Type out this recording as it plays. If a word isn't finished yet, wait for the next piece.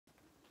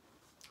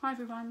Hi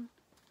everyone,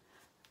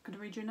 I'm going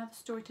to read you another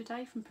story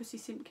today from Pussy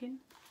Simkin,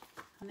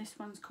 and this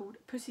one's called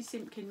Pussy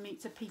Simkin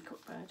Meets a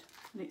Peacock Bird,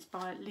 and it's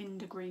by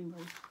Linda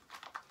Greenwood.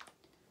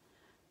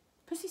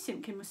 Pussy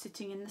Simkin was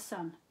sitting in the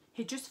sun.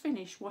 He'd just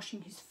finished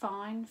washing his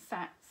fine,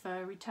 fat,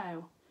 furry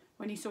tail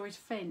when he saw his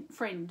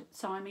friend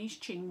Siamese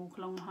Ching walk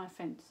along the high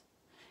fence.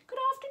 "Good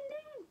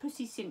afternoon,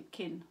 Pussy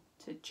Simkin,"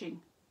 said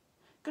Ching.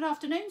 "Good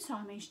afternoon,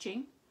 Siamese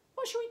Ching.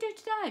 What shall we do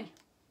today?"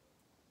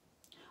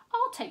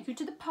 "I'll take you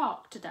to the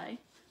park today.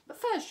 But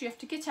first you have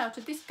to get out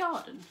of this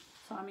garden."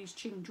 Siamese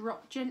Ching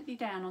dropped gently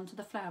down onto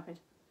the flower bed.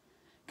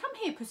 "Come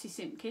here, Pussy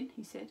Simkin,"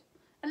 he said,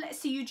 "and let's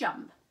see you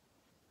jump."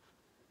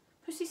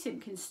 Pussy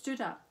Simkin stood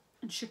up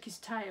and shook his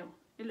tail.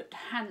 It looked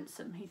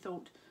handsome, he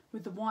thought,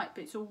 with the white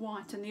bits all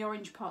white and the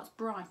orange parts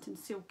bright and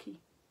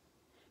silky.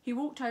 He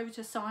walked over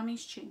to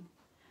Siamese Ching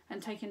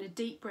and, taking a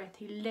deep breath,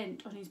 he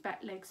leant on his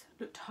back legs,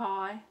 looked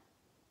high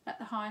at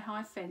the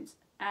high fence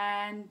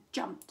and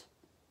jumped.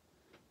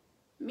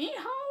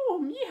 "Meow,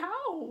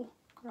 meow,"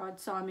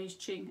 cried Siamese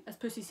Ching as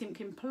Pussy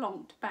Simkin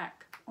plonked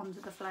back onto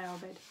the flower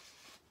bed.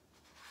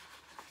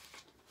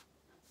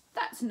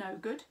 "That's no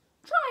good.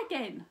 Try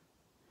again."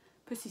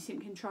 Pussy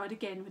Simkin tried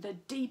again with a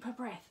deeper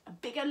breath, a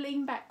bigger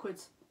lean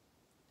backwards,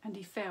 and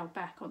he fell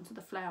back onto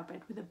the flower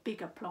bed with a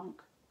bigger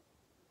plonk.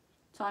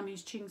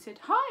 Siamese Ching said,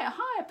 "Higher,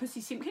 higher, Pussy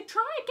Simkin,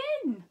 try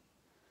again."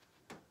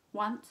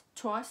 Once,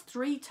 twice,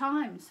 3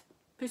 times.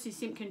 Pussy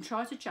Simkin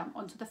tried to jump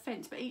onto the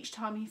fence, but each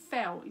time he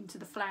fell into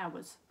the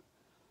flowers.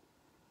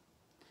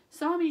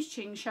 Siamese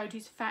Ching showed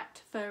his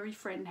fat, furry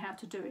friend how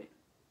to do it,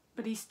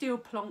 but he still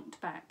plonked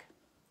back.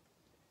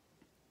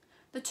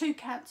 The 2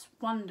 cats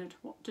wondered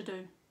what to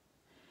do.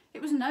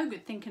 It was no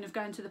good thinking of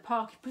going to the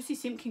park if Pussy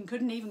Simkin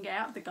couldn't even get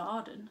out of the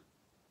garden.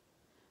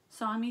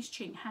 Siamese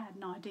Ching had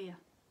an idea.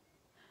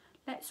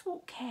 "Let's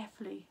walk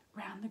carefully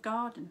round the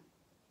garden,"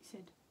 he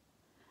said,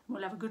 "and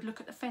we'll have a good look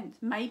at the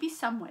fence. Maybe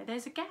somewhere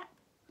there's a gap,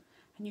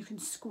 and you can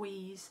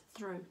squeeze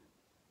through."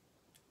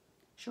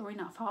 Sure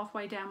enough,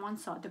 halfway down one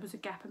side there was a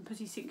gap, and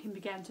Pussy Simkin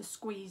began to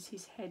squeeze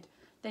his head,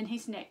 then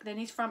his neck, then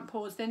his front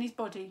paws, then his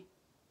body.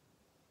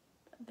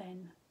 But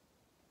then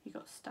he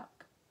got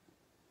stuck.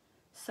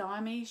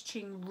 Siamese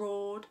Ching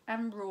roared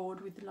and roared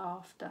with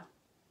laughter.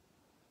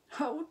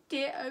 Oh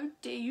dear,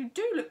 you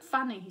do look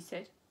funny," he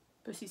said.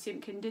 Pussy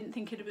Simkin didn't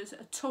think it was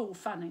at all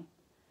funny.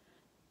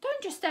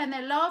 "Don't just stand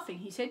there laughing,"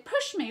 he said.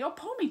 "Push me or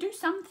pull me, do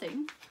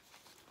something."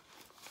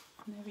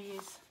 And there he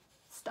is,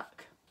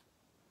 stuck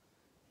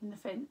in the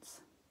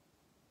fence.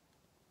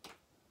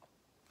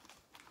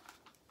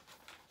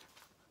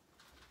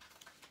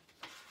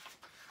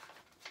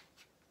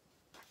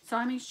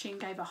 Siamese Ching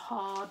gave a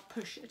hard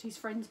push at his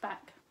friend's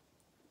back.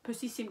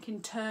 Pussy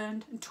Simkin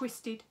turned and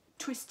twisted,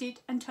 twisted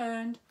and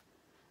turned,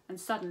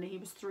 and suddenly he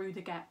was through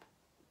the gap.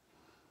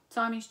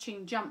 Siamese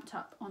Ching jumped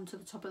up onto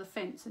the top of the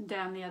fence and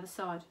down the other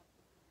side.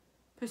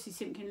 Pussy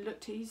Simkin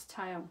looked at his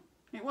tail.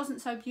 It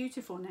wasn't so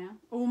beautiful now,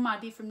 all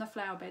muddy from the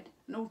flower bed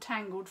and all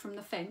tangled from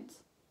the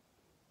fence.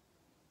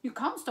 "You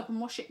can't stop and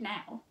wash it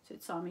now,"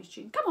 said Siamese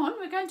Ching. "Come on,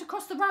 we're going to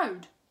cross the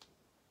road."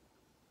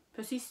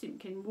 Pussy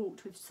Simkin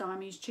walked with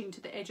Siamese Ching to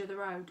the edge of the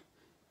road.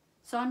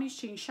 Siamese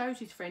Ching showed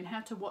his friend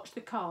how to watch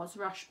the cars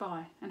rush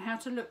by, and how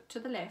to look to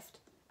the left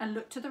and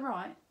look to the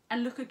right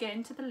and look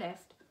again to the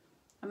left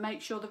and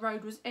make sure the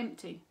road was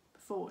empty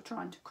before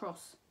trying to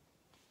cross.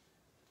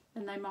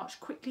 Then they marched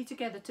quickly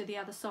together to the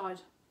other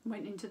side and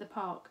went into the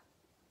park.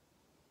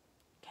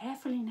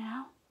 "Carefully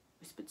now,"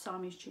 whispered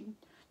Siamese Ching.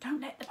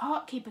 "Don't let the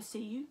park keeper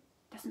see you.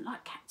 Doesn't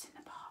like cats in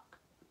the park."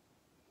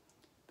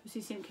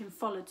 Pussy Simkin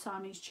followed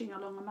Siamese Ching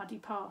along a muddy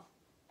path.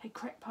 They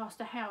crept past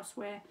a house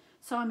where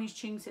Siamese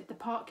Ching said the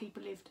park keeper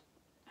lived,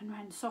 and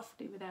ran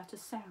softly without a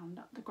sound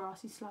up the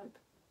grassy slope.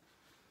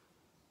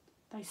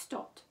 They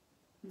stopped,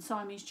 and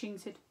Siamese Ching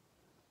said,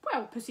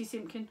 "Well, Pussy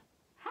Simkin,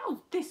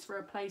 how's this for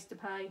a place to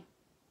pay?"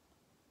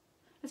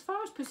 As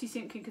far as Pussy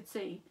Simkin could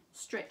see,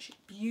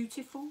 stretched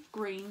beautiful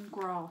green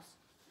grass.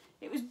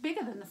 It was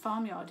bigger than the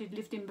farmyard he'd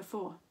lived in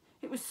before.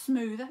 It was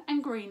smoother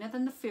and greener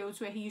than the fields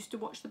where he used to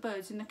watch the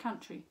birds in the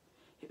country.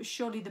 It was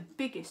surely the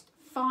biggest,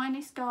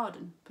 finest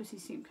garden Pussy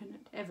Simkin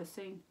had ever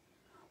seen.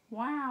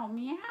 "Wow,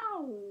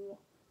 meow,"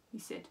 he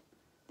said.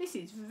 "This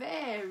is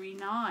very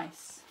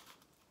nice."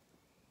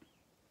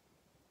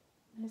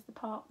 There's the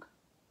park.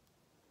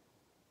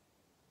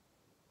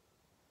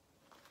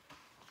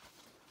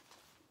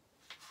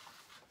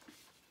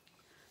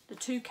 The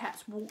 2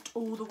 cats walked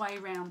all the way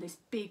round this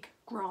big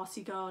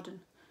grassy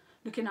garden,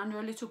 looking under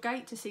a little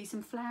gate to see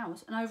some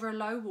flowers and over a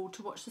low wall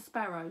to watch the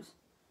sparrows.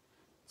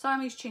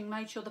 Siamese Ching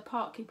made sure the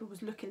park keeper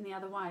was looking the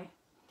other way,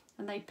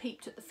 and they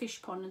peeped at the fish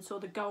pond and saw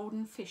the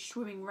golden fish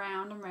swimming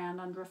round and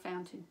round under a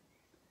fountain.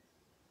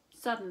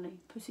 Suddenly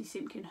Pussy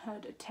Simkin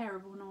heard a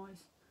terrible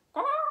noise.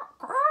 "Grrr,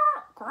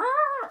 grrr,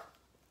 grrr."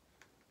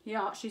 He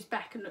arched his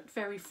back and looked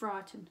very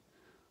frightened.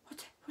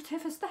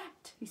 Whatever's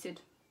that?" he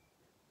said.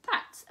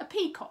 "That's a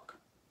peacock."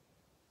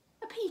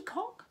 "A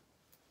peacock?"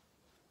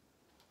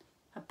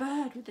 "A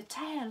bird with a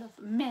tail of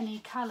many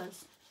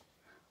colours."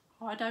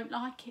 "I don't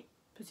like it,"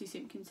 Pussy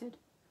Simkin said.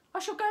 "I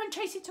shall go and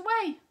chase it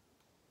away."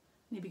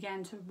 and he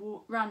began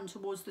to run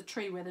towards the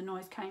tree where the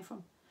noise came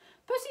from.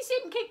 "Pussy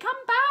Simkin,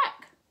 come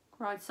back!"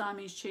 cried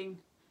Siamese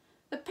Ching.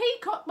 "The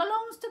peacock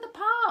belongs to the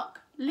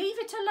park. Leave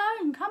it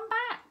alone. Come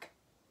back."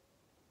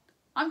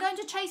 "I'm going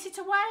to chase it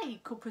away,"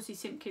 called Pussy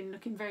Simkin,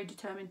 looking very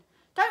determined.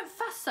 "Don't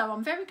fuss so.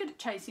 I'm very good at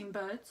chasing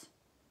birds."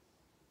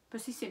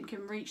 Pussy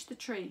Simkin reached the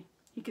tree.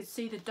 He could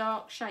see the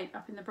dark shape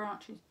up in the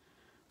branches.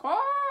 "Caw,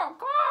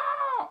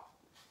 caw,"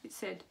 it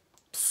said.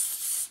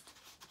 "Psst,"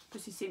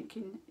 Pussy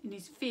Simkin, in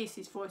his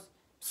fiercest voice.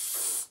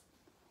 "Psst.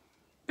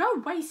 Go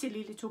away,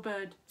 silly little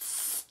bird.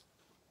 Psst."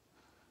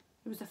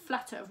 There was a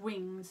flutter of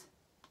wings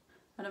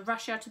and a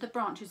rush out of the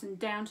branches, and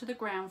down to the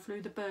ground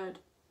flew the bird.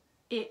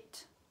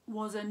 It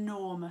was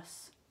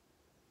enormous.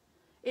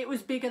 It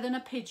was bigger than a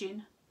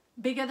pigeon,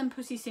 bigger than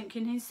Pussy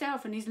Simkin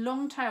himself, and his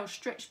long tail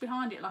stretched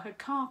behind it like a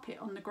carpet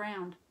on the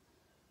ground.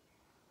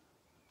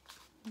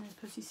 There's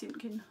Pussy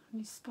Simkin, and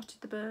he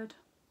spotted the bird.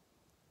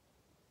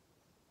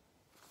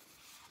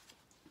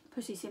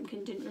 Pussy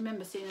Simkin didn't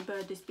remember seeing a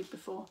bird this big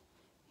before.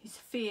 His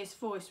fierce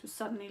voice was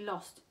suddenly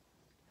lost,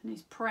 and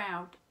his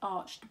proud,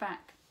 arched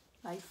back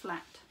lay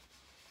flat.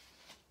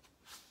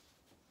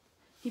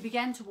 He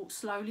began to walk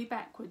slowly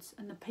backwards,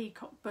 and the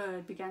peacock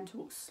bird began to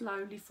walk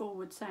slowly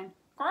forward, saying,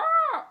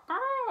 "Caw,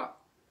 caw.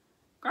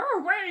 Go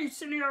away,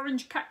 silly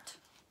orange cat.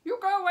 You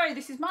go away,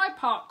 this is my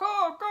park.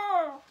 Go,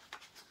 go."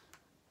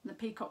 And the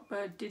peacock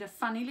bird did a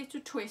funny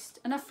little twist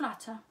and a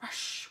flutter,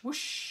 rush,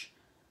 whoosh,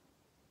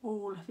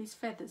 all of his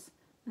feathers,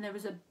 and there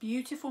was a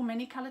beautiful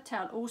many-coloured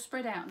tail all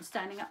spread out and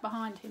standing up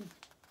behind him.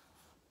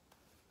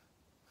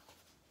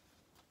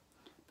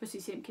 Pussy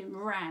Simkin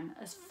ran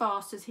as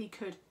fast as he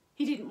could.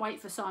 He didn't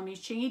wait for Siamese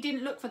Ching. He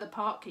didn't look for the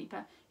park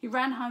keeper. He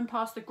ran home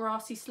past the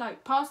grassy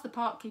slope, past the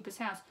park keeper's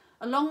house,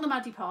 along the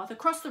muddy path,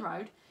 across the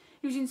road.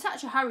 He was in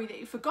such a hurry that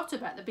he forgot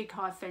about the big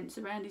high fence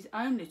around his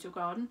own little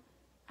garden,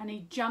 and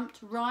he jumped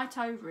right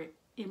over it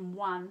in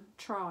one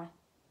try.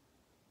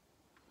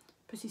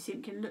 Pussy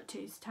Simkin looked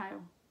at his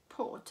tail.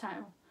 Poor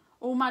tail,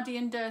 all muddy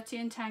and dirty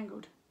and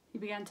tangled. He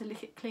began to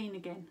lick it clean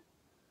again.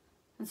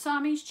 And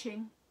Siamese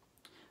Ching,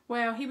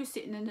 well, he was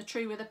sitting in the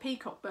tree where the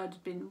peacock bird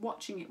had been,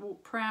 watching it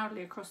walk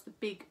proudly across the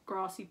big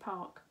grassy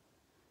park.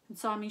 And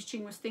Siamese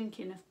Ching was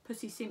thinking of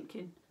Pussy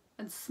Simkin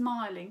and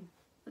smiling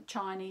a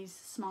Chinese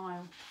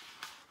smile.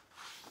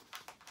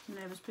 And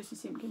there was Pussy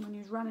Simkin when he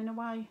was running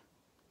away.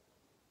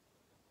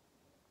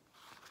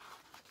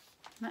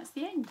 And that's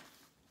the end.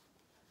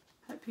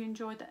 Hope you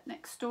enjoyed that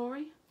next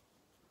story.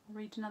 I'll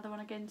read another one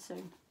again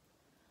soon.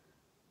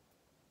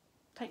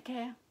 Take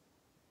care.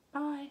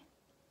 Bye.